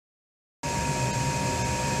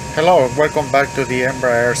Hello, welcome back to the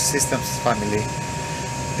EMBRAER systems family.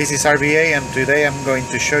 This is RBA and today I'm going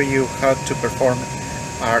to show you how to perform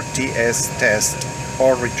RTS test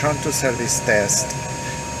or return to service test.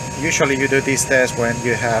 Usually you do this test when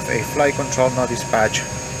you have a flight control no dispatch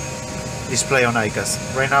display on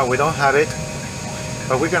EICAS. Right now we don't have it,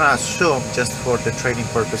 but we're gonna assume just for the training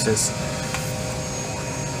purposes.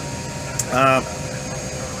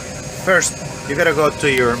 First, you gotta go to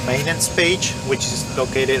your maintenance page, which is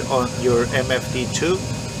located on your MFD2,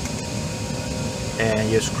 and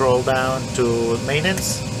you scroll down to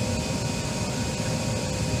maintenance,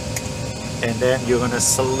 and then you're gonna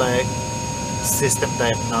select system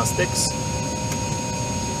diagnostics.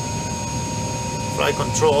 Flight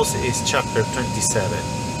controls is chapter 27,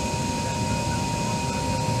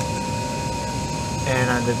 and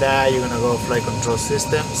under that you're gonna go flight control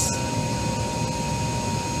systems,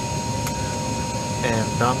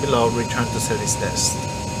 and down below return to service test.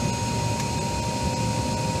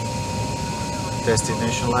 Test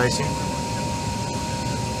initializing.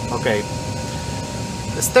 Okay.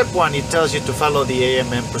 The step 1, it tells you to follow the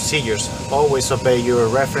AMM procedures. Always obey your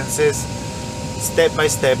references, step by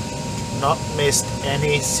step, not miss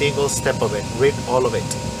any single step of it. Read all of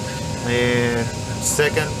it. And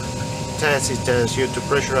second test, it tells you to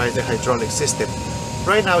pressurize the hydraulic system.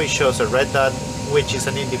 Right now it shows a red dot, which is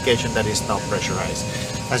an indication that it's not pressurized,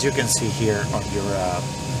 as you can see here on your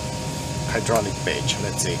hydraulic page.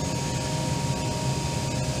 Let's see.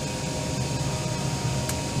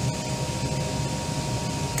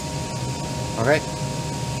 Okay,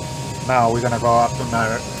 now we're gonna go up to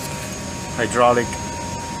our hydraulic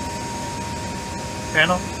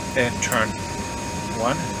panel and turn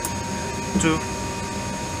 1, 2,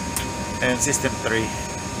 and system 3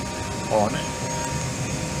 on.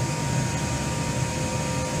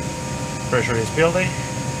 Pressure is building,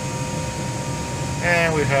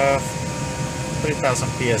 and we have 3000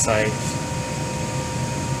 psi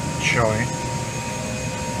showing.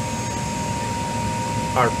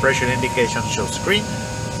 Our pressure indication shows green,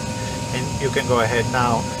 and you can go ahead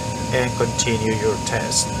now and continue your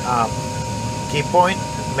test. Key point: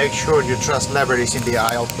 make sure your thrust lever is in the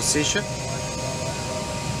idle position,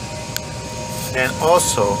 and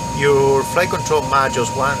also your flight control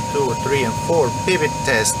modules 1, 2, 3, and 4 pivot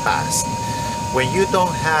test passed. When you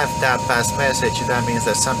don't have that pass message, that means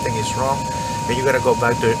that something is wrong, and you gotta go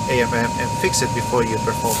back to AMM and fix it before you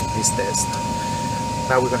perform this test.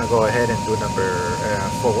 Now we're gonna go ahead and do number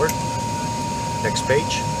forward. Next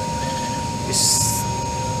page.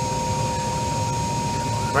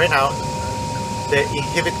 Right now, the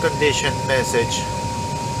inhibit condition message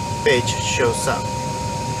page shows up,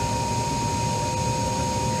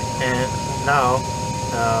 and now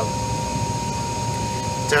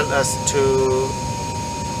tell us to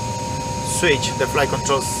switch the flight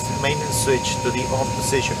control maintenance switch to the on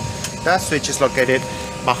position. That switch is located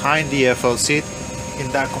behind the FL seat in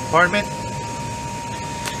that compartment,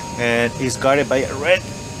 and is guarded by a red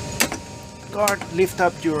guard. Lift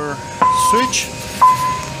up your switch.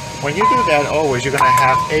 When you do that, always you're gonna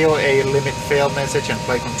have AOA limit fail message and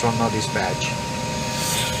flight control no dispatch.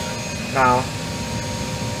 Now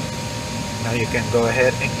you can go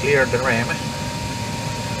ahead and clear the RAM.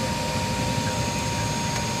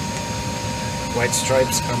 White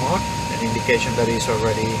stripes come on, an indication that is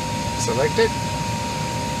already selected,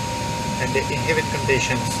 and the inhibit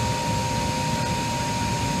conditions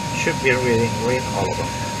should be reading green, all of them.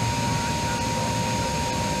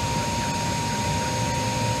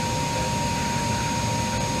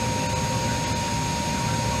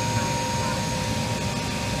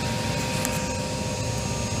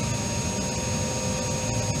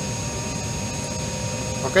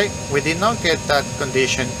 Okay, we did not get that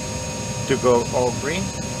condition to go all green,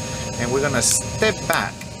 and we're gonna step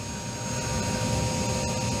back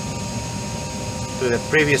to the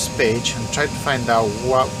previous page and try to find out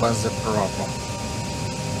what was the problem.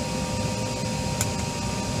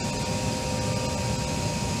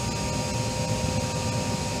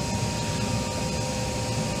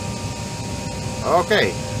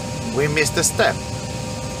 Okay, we missed a step.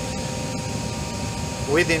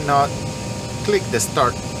 We did not click the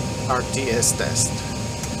start RTS test.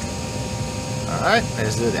 Alright,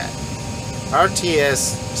 let's do that.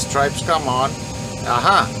 RTS stripes come on.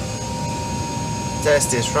 Aha!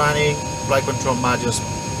 Test is running. Flight control modules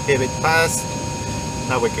pivot passed.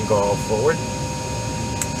 Now we can go forward.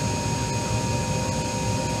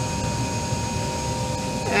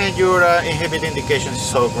 And your inhibit indication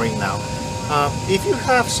is all green now. If you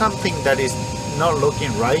have something that is not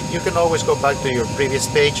looking right, you can always go back to your previous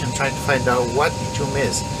page and try to find out what did you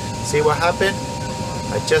miss. See what happened?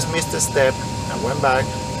 I just missed a step. I went back,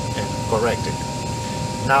 corrected.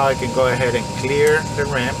 Now I can go ahead and clear the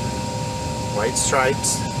ramp, white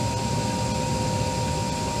stripes,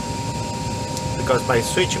 because my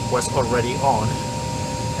switch was already on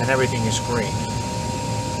and everything is green.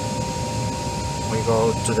 We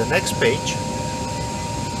go to the next page.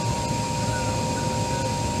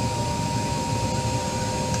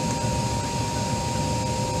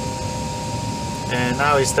 And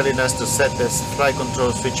now it's telling us to set this flight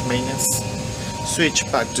control switch maintenance switch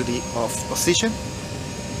back to the off position.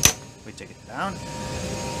 We take it down.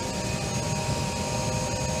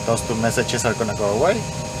 Those two messages are gonna go away.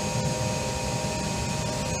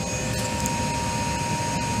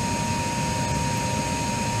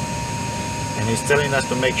 And it's telling us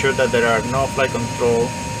to make sure that there are no flight control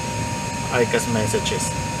EICAS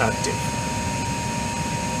messages active.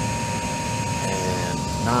 And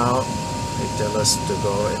now they tell us to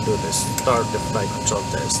go and do this start the flight control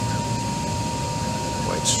test.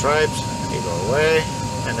 White stripes, they go away,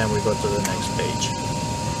 and then we go to the next page.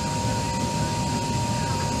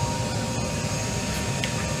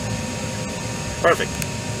 Perfect.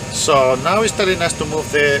 So now it's telling us to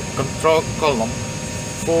move the control column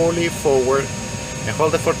fully forward and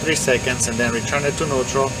hold it for 3 seconds and then return it to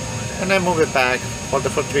neutral, and then move it back, hold it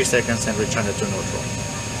for 3 seconds and return it to neutral.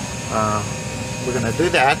 We're gonna do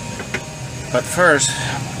that. But first,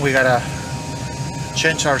 we gotta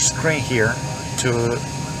change our screen here to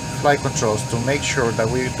flight controls to make sure that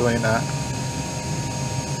we're doing a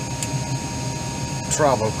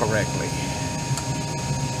travel correctly.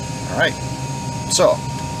 All right, so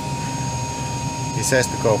it says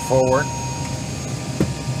to go forward.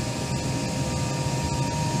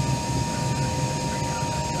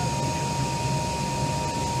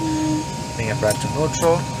 Bring it back to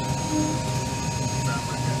neutral.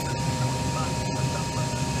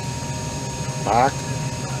 Back,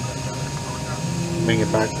 bring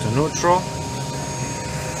it back to neutral,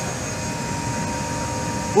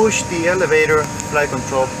 push the elevator flight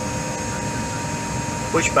control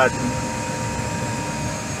push button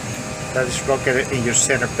that is located in your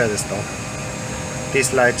center pedestal.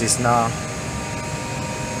 This light is now,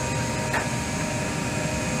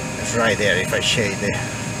 it's right there. If I shade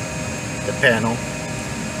the panel,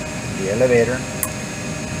 the elevator,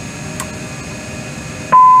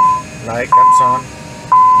 light comes on,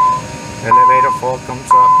 elevator fall comes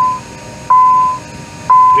up,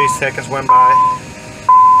 3 seconds went by,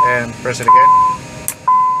 and press it again.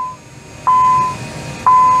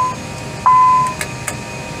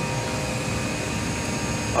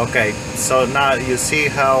 Okay, so now you see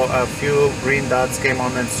how a few green dots came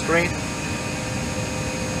on the screen.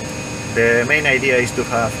 The main idea is to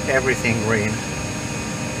have everything green.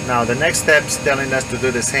 Now the next step is telling us to do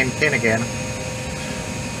the same thing again.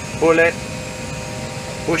 Pull it,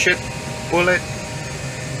 push it, pull it,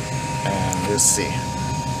 and let's see.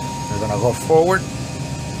 We're gonna go forward.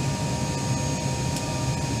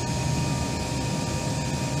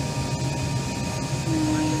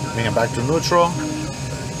 Bring it back to neutral.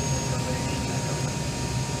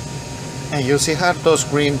 And you see how those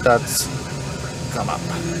green dots come up.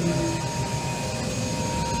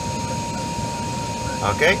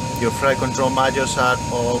 Okay, your flight control modules are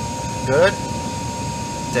all good.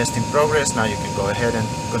 Test in progress. Now you can go ahead and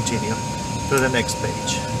continue to the next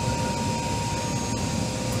page.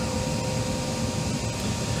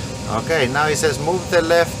 Okay, now it says move the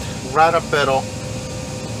left rudder pedal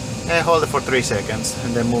and hold it for 3 seconds,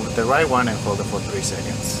 and then move the right one and hold it for 3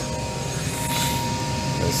 seconds.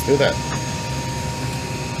 Let's do that.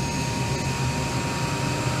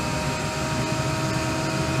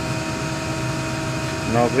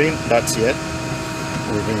 No green dots yet.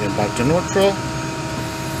 We bring it back to neutral.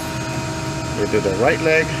 We do the right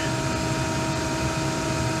leg.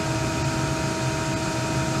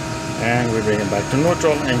 And we bring it back to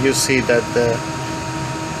neutral, and you see that the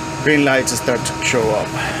green lights start to show up.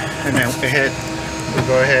 And then we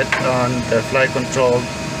go ahead on the flight control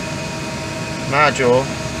module.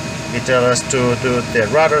 It tells us to do the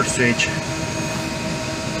rudder switch.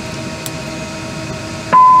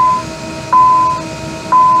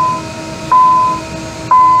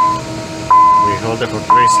 We hold it for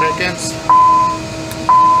 3 seconds.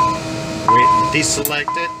 We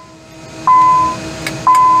deselect it.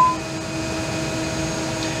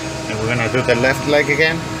 And we're gonna do the left leg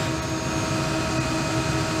again.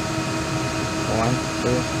 1,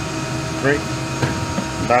 2, 3.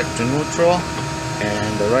 Back to neutral.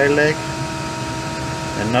 And the right leg,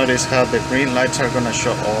 and notice how the green lights are going to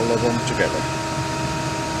show all of them together.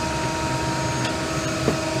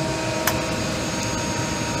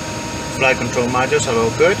 Flight control modules are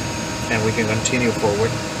all good, and we can continue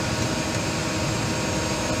forward.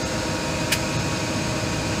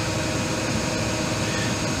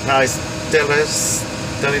 Now it's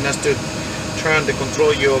telling us to turn the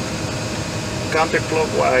control yoke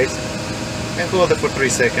counterclockwise and hold it for 3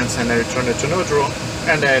 seconds, and then return it to neutral,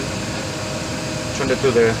 and then turn it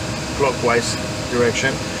to the clockwise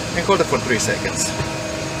direction and hold it for 3 seconds.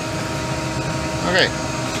 Okay.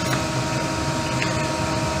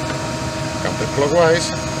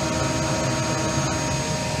 Counterclockwise.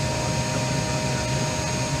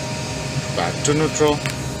 Back to neutral.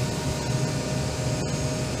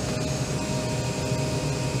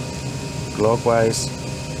 Clockwise.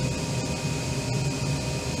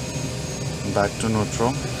 Back to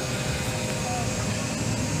neutral.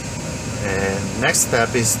 And next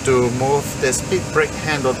step is to move the speed brake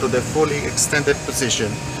handle to the fully extended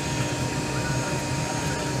position.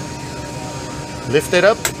 Lift it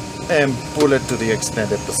up and pull it to the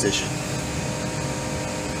extended position.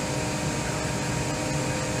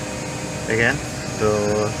 Again,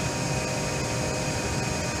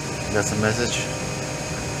 that's a message.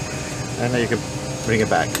 And then you can bring it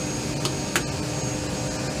back.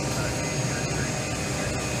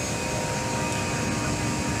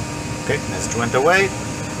 Okay, test went away,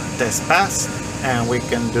 test passed, and we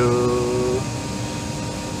can do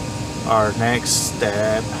our next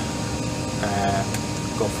step and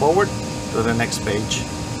go forward to the next page.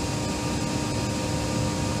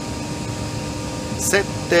 Set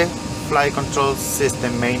the flight control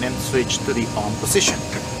system main and switch to the on position.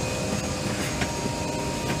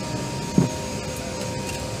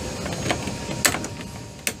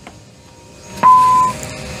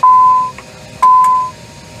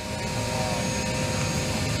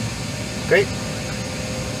 Okay,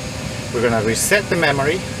 we're gonna reset the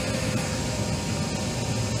memory,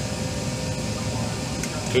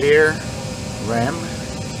 clear RAM,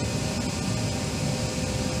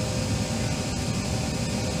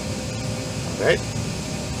 okay,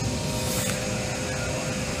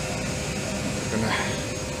 we're gonna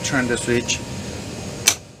turn the switch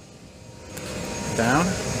down,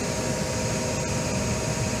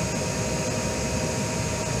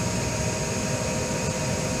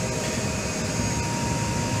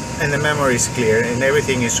 and the memory is clear and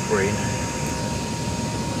everything is green.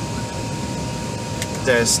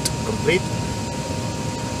 Test complete.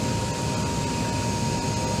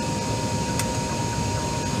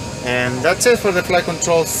 And that's it for the flight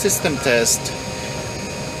control system test.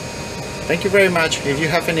 Thank you very much. If you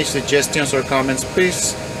have any suggestions or comments,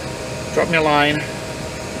 please drop me a line.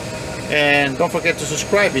 And don't forget to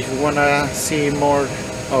subscribe if you want to see more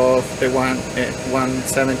of the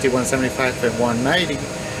 170, 175 and 190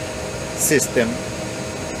 system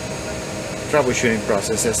troubleshooting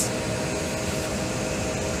processes.